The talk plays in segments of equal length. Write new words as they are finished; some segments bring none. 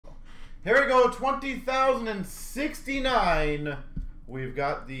Here we go, 20,069. We've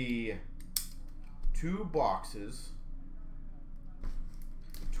got the 2 boxes.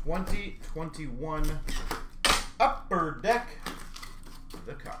 2021 Upper Deck,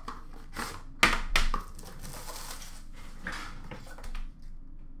 the Cup.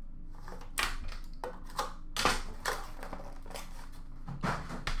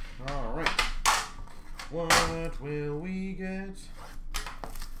 All right. What will we get?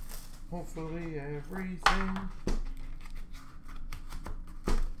 Hopefully everything.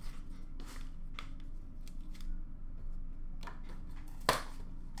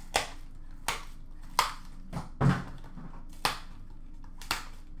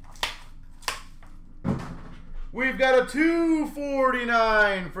 We've got a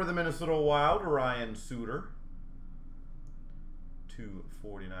 249 for the Minnesota Wild, Ryan Suter.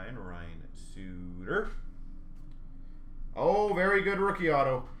 249, Ryan Suter. Oh, very good rookie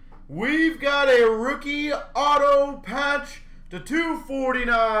auto. We've got a rookie auto patch to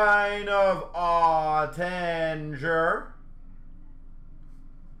 249 of Ottinger.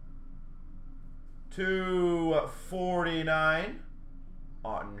 249,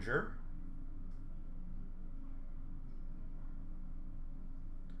 Ottinger.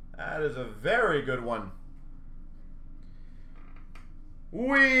 That is a very good one.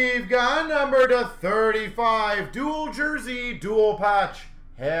 We've got number to 35, dual jersey, dual patch,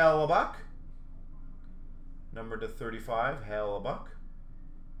 Hellebuck. Number to 35, Hellebuck.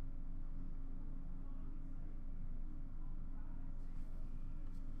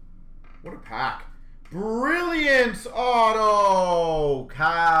 What a pack. Brilliance auto,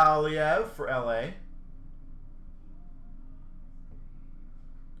 Kaliev for LA.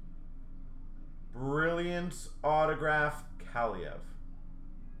 Brilliance autograph, Kaliev.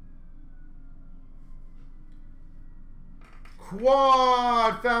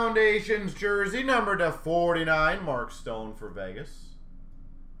 Quad Foundations jersey, number to 49, Mark Stone for Vegas.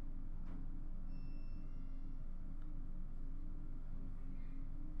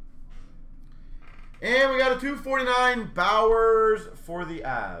 And we got a 249 Bowers for the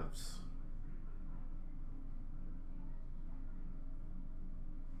Avs.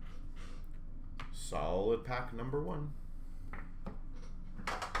 Solid pack number 1.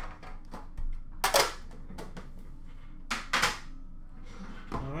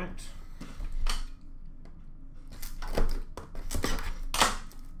 All right.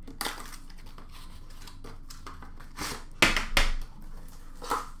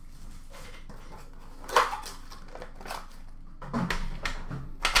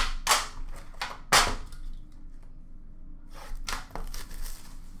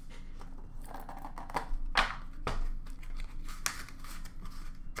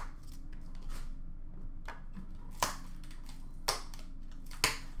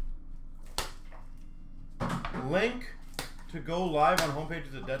 Link to go live on homepage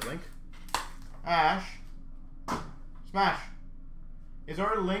is a dead link. Ash, Smash, is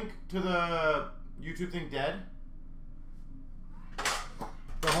our link to the YouTube thing dead?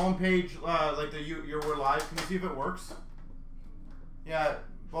 The homepage, like the we're live. Can you see if it works? Yeah,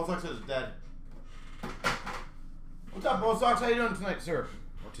 Ballsock says it's dead. What's up, Ballsock? How you doing tonight, sir?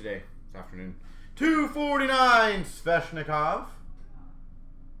 Or today, this afternoon. 249 Sveshnikov.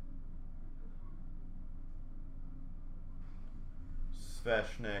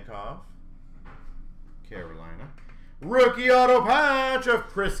 Sveshnikov, Carolina. Rookie auto patch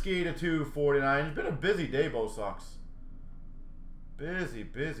of Prisky to 249. It's been a busy day, Bo Sox. Busy,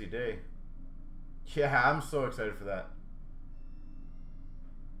 busy day. Yeah, I'm so excited for that.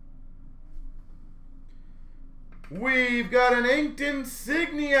 We've got an inked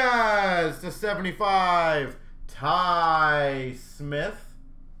insignias to 75, Ty Smith.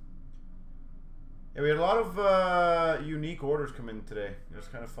 Yeah, we had a lot of unique orders come in today. It was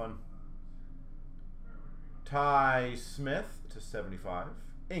kind of fun. Ty Smith to 75.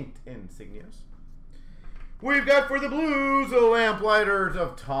 Inked insignias. We've got for the Blues, the Lamplighters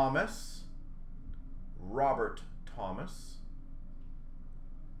of Thomas. Robert Thomas.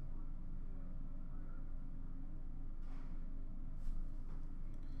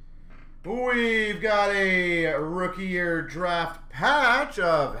 We've got a rookie year draft patch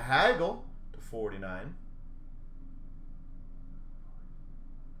of Hagel. 49.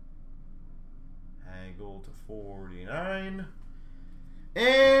 Hagel to 49.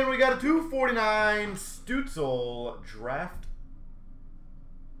 And we got a 249 Stutzel draft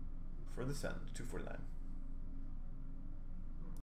for the Sens. 249.